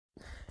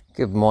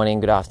Good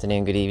morning, good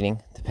afternoon, good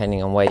evening,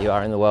 depending on where you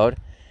are in the world.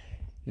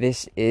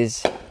 This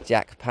is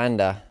Jack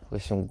Panda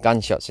with some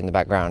gunshots in the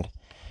background.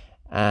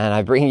 And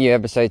I bring you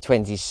episode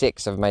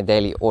 26 of my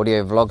daily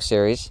audio vlog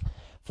series.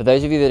 For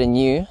those of you that are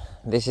new,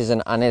 this is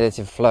an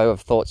unedited flow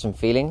of thoughts and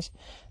feelings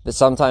that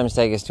sometimes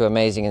take us to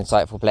amazing,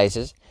 insightful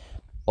places,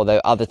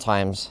 although other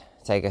times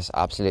take us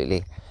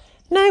absolutely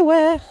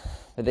nowhere.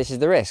 But this is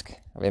the risk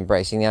of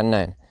embracing the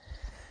unknown.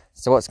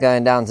 So what's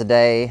going down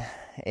today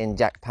in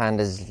Jack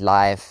Panda's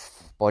life?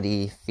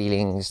 Body,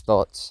 feelings,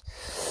 thoughts.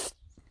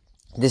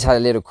 Just had a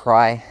little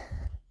cry.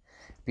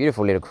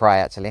 Beautiful little cry,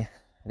 actually.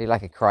 I do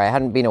like a cry. It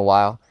hadn't been a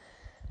while.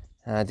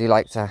 And I do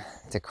like to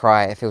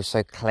cry. It feels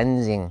so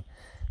cleansing.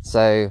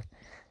 So,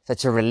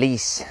 such a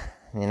release,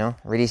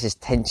 releases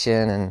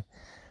tension, and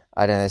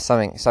I don't know,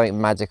 something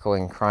magical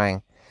in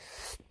crying.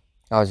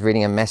 I was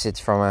reading a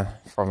message from a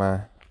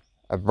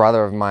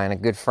brother of mine, a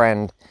good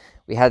friend.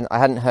 I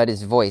hadn't heard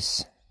his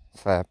voice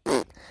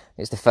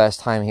it's the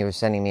first time he was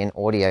sending me an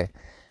audio.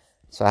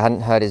 So I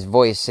hadn't heard his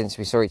voice since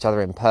we saw each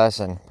other in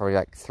person, probably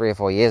like 3 or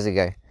 4 years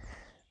ago.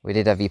 We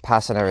did a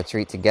Vipassana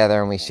retreat together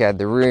and we shared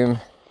the room.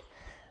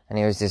 And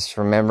he was just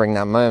remembering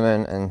that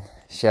moment and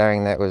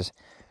sharing that it was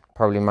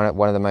probably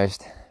one of the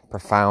most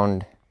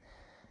profound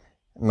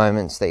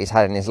moments that he's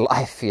had in his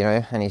life,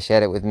 and he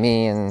shared it with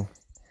me. And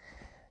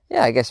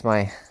yeah, I guess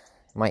my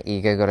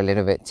ego got a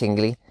little bit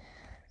tingly.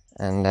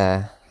 And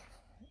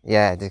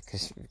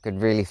because could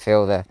really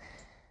feel the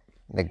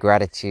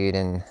gratitude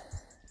and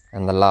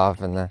the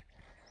love and the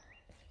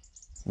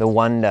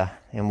wonder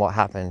in what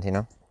happened,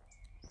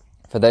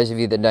 For those of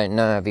you that don't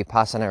know, a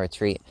Vipassana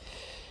retreat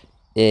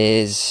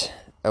is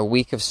a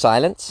week of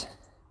silence.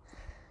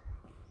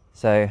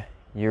 So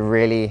you're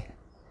really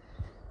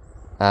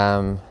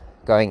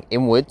going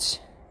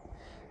inwards,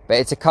 but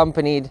it's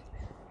accompanied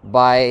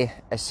by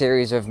a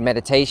series of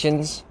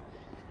meditations,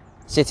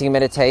 sitting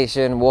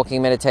meditation,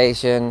 walking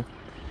meditation,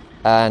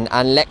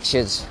 and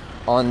lectures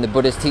on the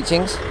Buddha's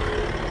teachings.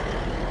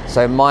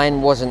 So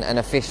mine wasn't an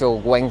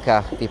official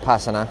Goenka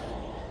Vipassana,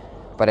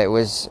 but it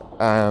was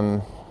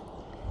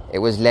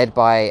led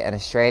by an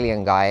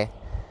Australian guy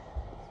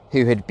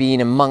who had been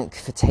a monk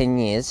for 10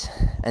 years,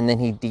 and then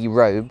he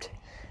derobed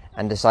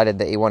and decided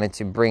that he wanted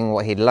to bring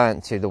what he'd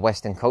learnt to the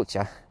Western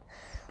culture.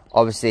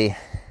 Obviously,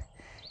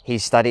 he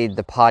studied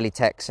the Pali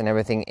texts and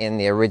everything in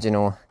the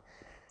original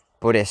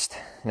Buddhist,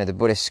 the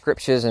Buddhist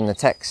scriptures and the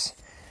texts.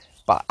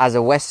 But as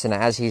a Westerner,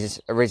 as he's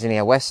originally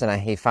a Westerner,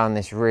 he found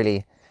this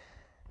really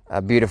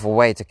a beautiful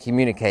way to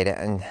communicate it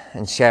and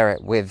share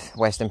it with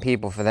Western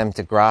people for them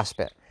to grasp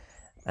it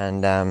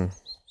and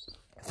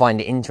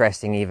find it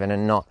interesting even,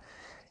 and not,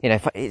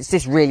 it's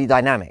just really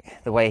dynamic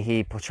the way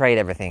he portrayed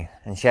everything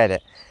and shared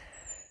it.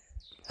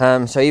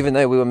 So even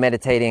though we were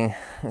meditating,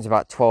 it was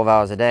about 12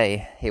 hours a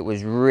day, it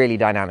was really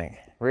dynamic.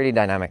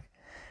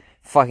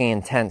 Fucking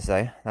intense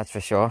though, that's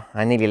for sure.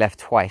 I nearly left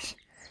twice.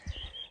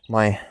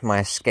 My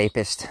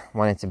escapist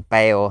wanted to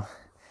bail.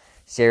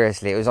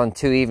 Seriously, it was on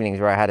 2 evenings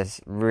where I had a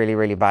really,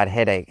 really bad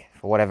headache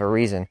for whatever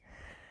reason.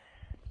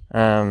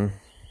 But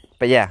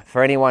yeah,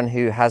 for anyone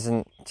who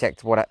hasn't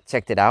checked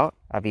it out,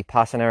 a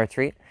Vipassana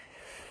retreat,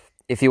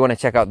 if you want to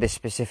check out this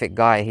specific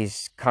guy,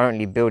 he's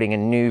currently building a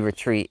new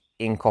retreat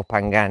in Koh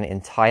Phangan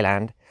in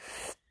Thailand.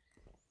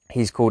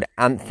 He's called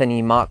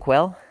Anthony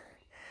Markwell.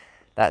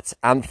 That's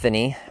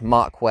Anthony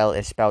Markwell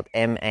is spelled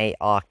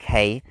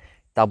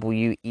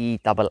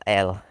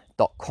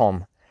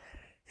Markwell.com.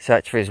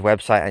 Search for his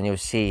website and you'll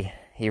see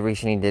he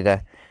recently did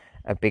a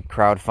big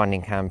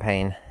crowdfunding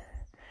campaign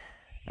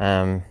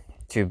to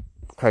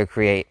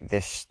co-create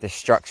this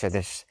structure,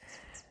 this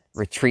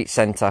retreat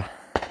center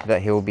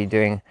that he'll be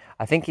doing.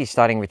 I think he's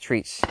starting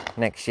retreats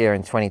next year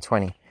in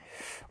 2020,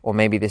 or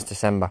maybe this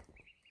December.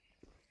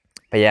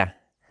 But yeah,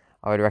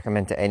 I would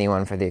recommend to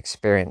anyone for the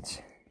experience.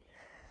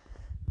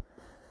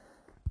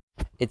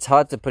 It's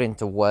hard to put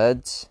into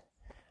words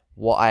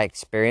what I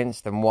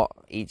experienced and what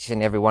each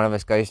and every one of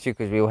us goes through,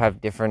 because we all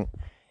have different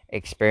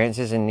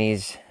experiences in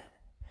these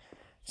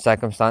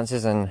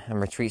circumstances and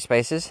retreat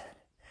spaces.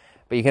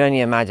 But you can only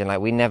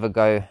imagine, we never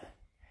go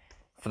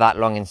for that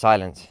long in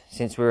silence.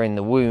 Since we were in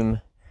the womb,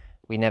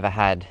 we never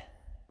had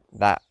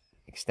that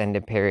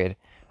extended period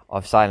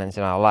of silence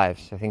in our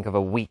lives. So think of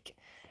a week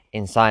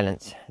in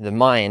silence. The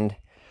mind,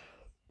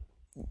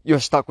 you're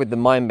stuck with the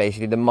mind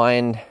basically. The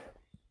mind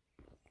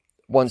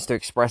wants to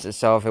express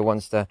itself, it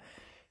wants to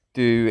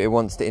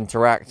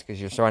interact because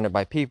you're surrounded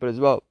by people as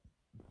well.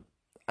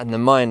 And the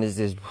mind is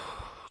this,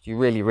 you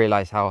really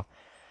realize how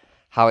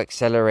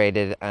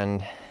accelerated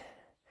and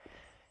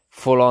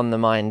full on the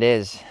mind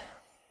is.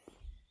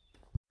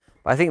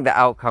 But I think the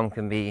outcome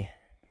can be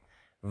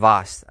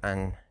vast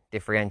and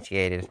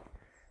differentiated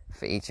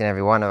for each and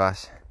every one of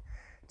us.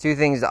 2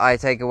 things that I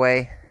take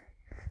away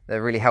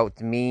that really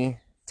helped me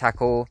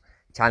tackle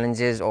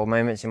challenges or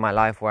moments in my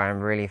life where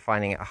I'm really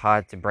finding it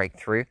hard to break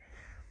through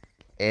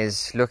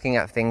is looking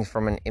at things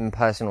from an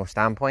impersonal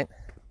standpoint.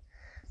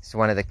 It's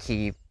one of the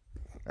key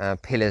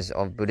pillars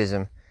of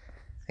Buddhism. I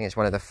think it's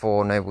one of the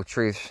 4 noble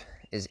truths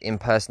is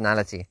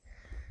impersonality.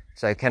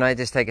 So can I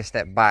just take a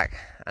step back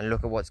and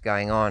look at what's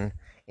going on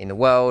in the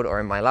world or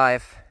in my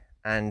life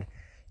and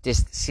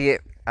just see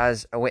it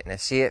as a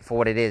witness, see it for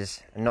what it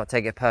is, and not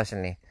take it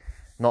personally,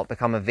 not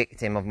become a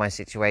victim of my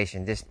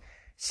situation, just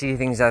see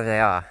things as they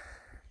are.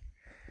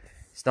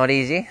 It's not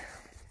easy,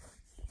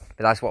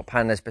 but that's what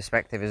Panda's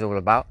perspective is all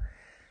about.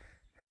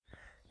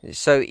 It's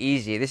so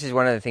easy. This is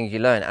one of the things you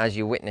learn as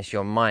you witness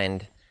your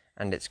mind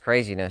and its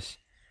craziness,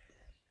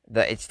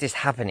 that it's just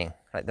happening.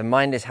 Like the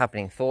mind is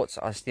happening. Thoughts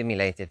are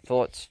stimulated.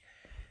 Thoughts,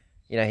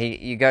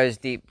 he goes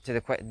deep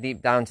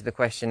down to the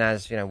question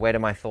as, where do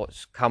my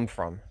thoughts come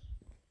from?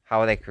 How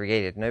are they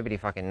created? Nobody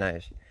fucking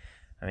knows.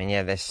 I mean,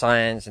 yeah, there's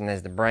science and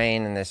there's the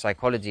brain and there's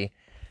psychology,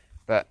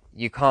 but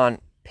you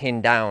can't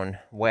pin down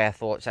where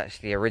thoughts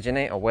actually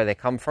originate or where they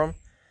come from.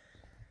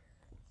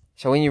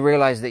 So when you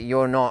realize that you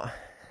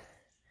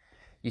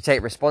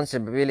take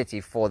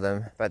responsibility for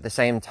them, but at the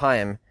same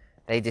time,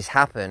 they just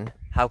happen,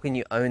 how can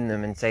you own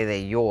them and say they're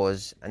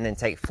yours and then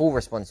take full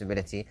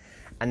responsibility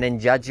and then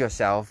judge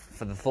yourself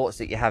for the thoughts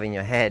that you have in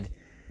your head,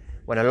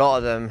 when a lot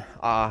of them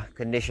are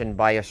conditioned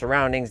by your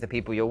surroundings, the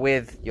people you're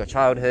with, your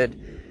childhood,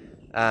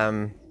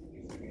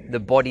 the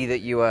body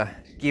that you were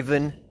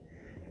given.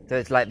 So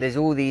it's like there's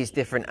all these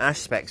different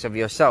aspects of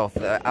yourself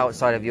that are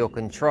outside of your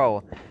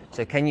control.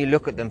 So can you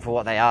look at them for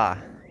what they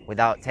are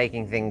without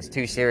taking things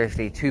too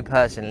seriously, too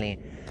personally,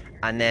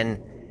 and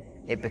then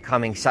it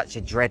becoming such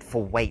a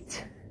dreadful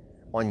weight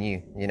on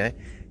you,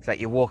 It's like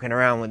you're walking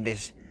around with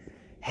this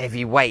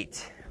heavy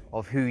weight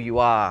of who you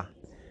are,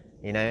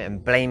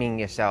 and blaming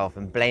yourself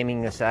and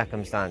blaming your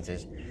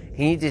circumstances.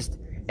 Can you just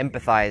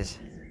empathize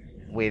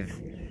with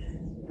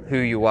who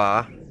you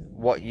are,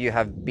 what you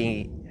have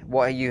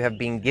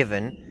been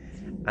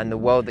given, and the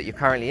world that you're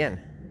currently in,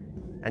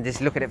 and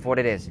just look at it for what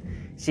it is?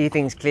 See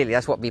things clearly.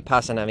 That's what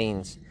vipassana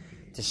means,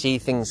 to see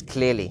things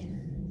clearly,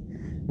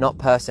 not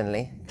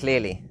personally,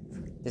 clearly.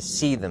 Just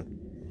see them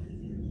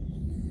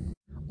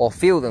or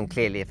feel them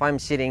clearly. If I'm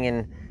sitting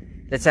in,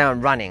 let's say I'm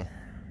running,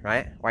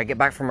 right, or I get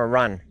back from a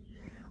run,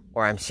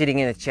 or I'm sitting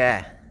in a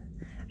chair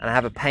and I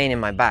have a pain in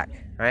my back,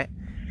 right?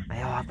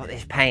 I've got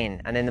this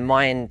pain, and then the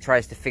mind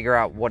tries to figure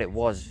out what it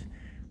was,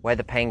 where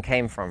the pain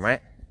came from,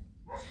 right?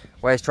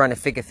 Where it's trying to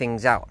figure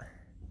things out.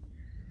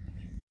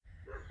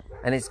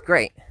 And it's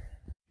great.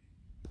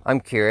 I'm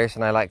curious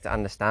and I like to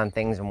understand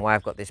things and why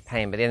I've got this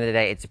pain, but at the end of the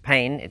day, it's a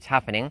pain, it's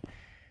happening.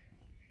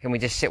 Can we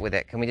just sit with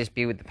it? Can we just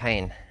be with the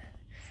pain?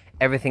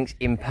 Everything's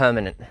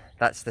impermanent.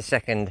 That's the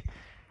second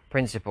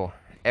principle.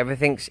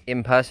 Everything's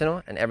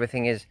impersonal and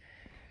everything is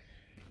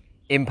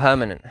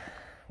impermanent.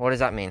 What does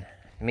that mean?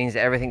 It means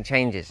that everything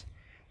changes.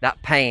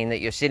 That pain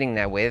that you're sitting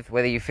there with,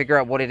 whether you figure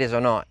out what it is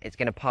or not, it's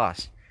going to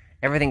pass.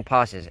 Everything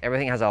passes.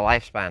 Everything has a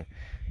lifespan.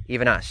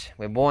 Even us.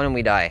 We're born and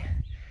we die.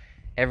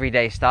 Every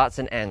day starts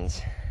and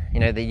ends.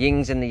 The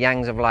yins and the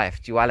yangs of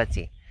life,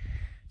 duality.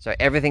 So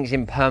everything's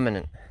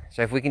impermanent.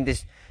 So if we can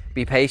just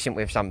be patient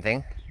with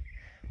something,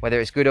 whether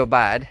it's good or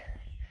bad,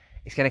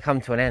 it's going to come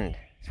to an end.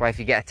 That's why if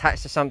you get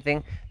attached to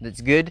something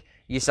that's good,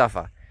 you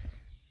suffer.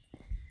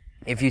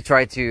 If you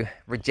try to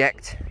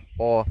reject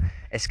or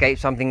escape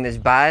something that's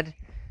bad,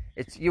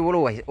 you will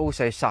always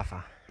also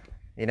suffer.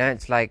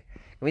 It's like,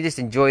 can we just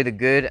enjoy the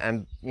good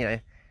and,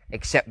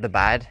 accept the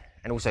bad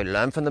and also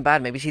learn from the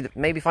bad?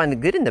 Maybe find the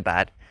good in the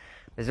bad.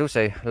 There's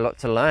also a lot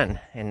to learn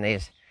in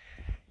these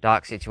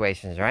dark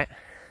situations, right?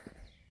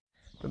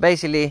 But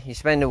basically, you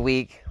spend a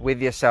week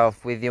with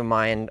yourself, with your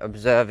mind,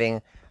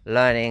 observing,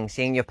 learning,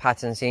 seeing your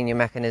patterns, seeing your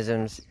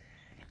mechanisms.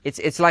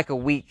 It's like a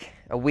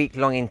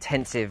week-long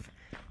intensive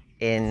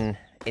in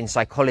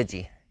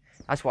psychology.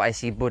 That's what I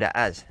see Buddha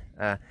as,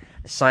 a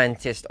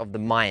scientist of the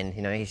mind.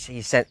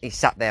 He sat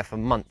there for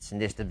months and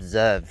just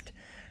observed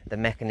the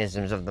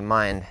mechanisms of the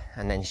mind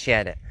and then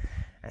shared it.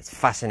 It's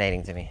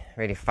fascinating to me,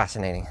 really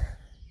fascinating.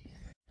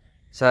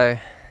 So,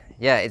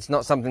 yeah, it's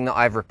not something that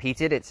I've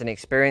repeated. It's an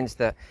experience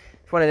that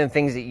it's one of them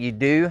things that you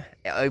do.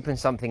 It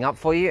opens something up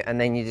for you, and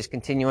then you just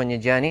continue on your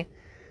journey.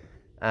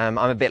 I'm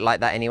a bit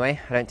like that anyway.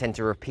 I don't tend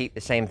to repeat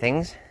the same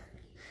things,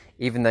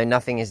 even though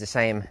nothing is the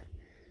same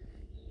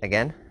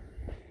again.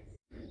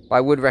 But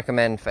I would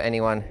recommend for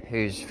anyone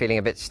who's feeling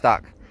a bit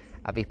stuck,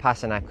 a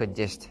vipassana could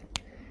just,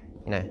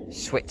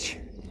 switch,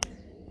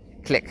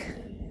 click,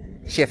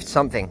 shift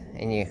something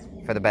in you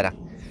for the better.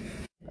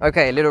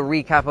 Okay, a little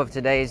recap of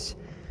today's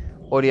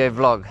audio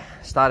vlog.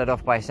 Started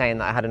off by saying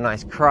that I had a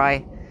nice cry,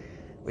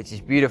 which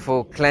is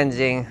beautiful,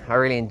 cleansing. I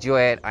really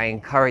enjoy it. I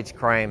encourage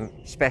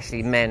crying,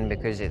 especially men,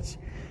 because it's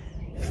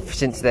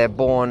since they're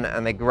born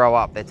and they grow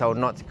up, they're told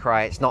not to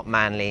cry. It's not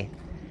manly.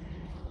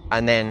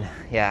 And then,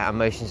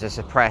 emotions are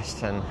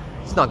suppressed and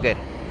it's not good.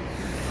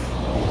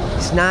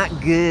 It's not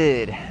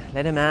good.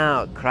 Let them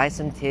out. Cry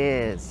some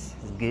tears.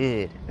 It's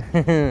good.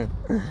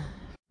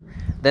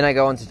 Then I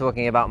go on to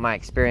talking about my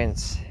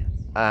experience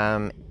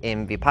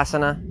in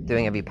Vipassana,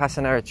 doing a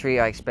Vipassana retreat.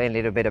 I explain a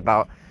little bit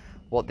about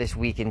what this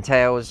week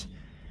entails,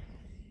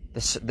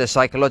 the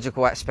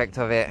psychological aspect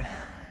of it,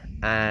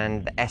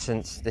 and the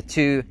essence, the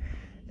two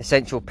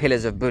essential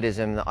pillars of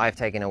Buddhism that I've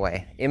taken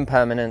away: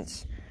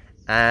 impermanence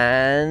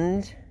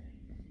and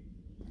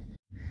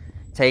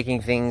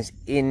taking things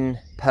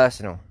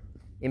impersonally,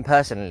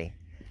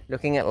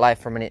 looking at life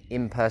from an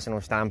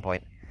impersonal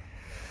standpoint.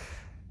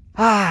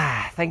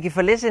 Thank you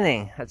for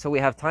listening. That's all we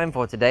have time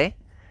for today.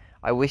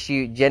 I wish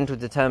you gentle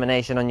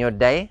determination on your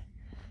day.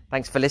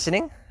 Thanks for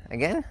listening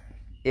again.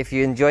 If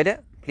you enjoyed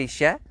it, please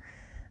share.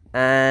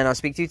 And I'll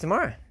speak to you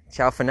tomorrow.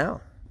 Ciao for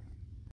now.